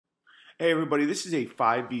Hey everybody, this is a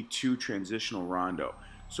 5v2 transitional rondo.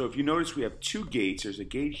 So if you notice, we have two gates. There's a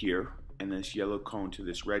gate here, and this yellow cone to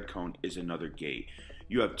this red cone is another gate.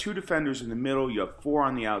 You have two defenders in the middle, you have four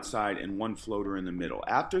on the outside, and one floater in the middle.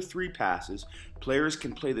 After three passes, players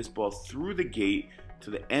can play this ball through the gate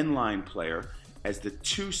to the end line player. As the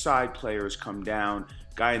two side players come down,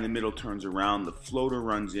 guy in the middle turns around, the floater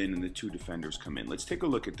runs in, and the two defenders come in. Let's take a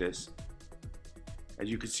look at this. As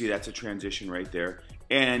you can see, that's a transition right there.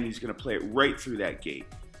 And he's going to play it right through that gate.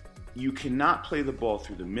 You cannot play the ball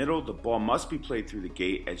through the middle. The ball must be played through the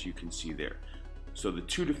gate, as you can see there. So the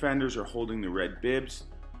two defenders are holding the red bibs.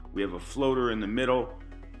 We have a floater in the middle.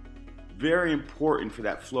 Very important for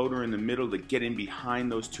that floater in the middle to get in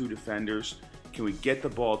behind those two defenders. Can we get the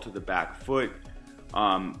ball to the back foot?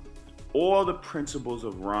 All the principles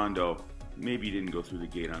of Rondo, maybe you didn't go through the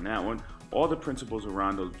gate on that one. All the principles of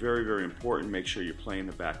Rondo, very, very important. Make sure you're playing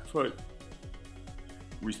the back foot.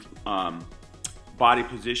 Body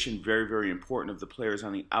position, very, very important of the players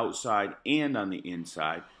on the outside and on the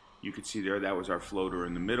inside. You could see there, that was our floater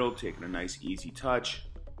in the middle, taking a nice easy touch.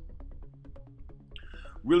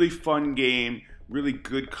 Really fun game, really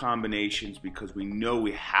good combinations because we know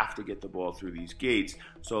we have to get the ball through these gates.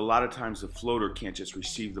 So a lot of times the floater can't just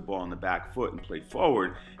receive the ball on the back foot and play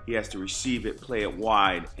forward. He has to receive it, play it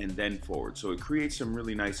wide, and then forward. So it creates some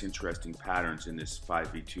really nice, interesting patterns in this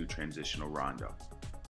 5v2 transitional rondo.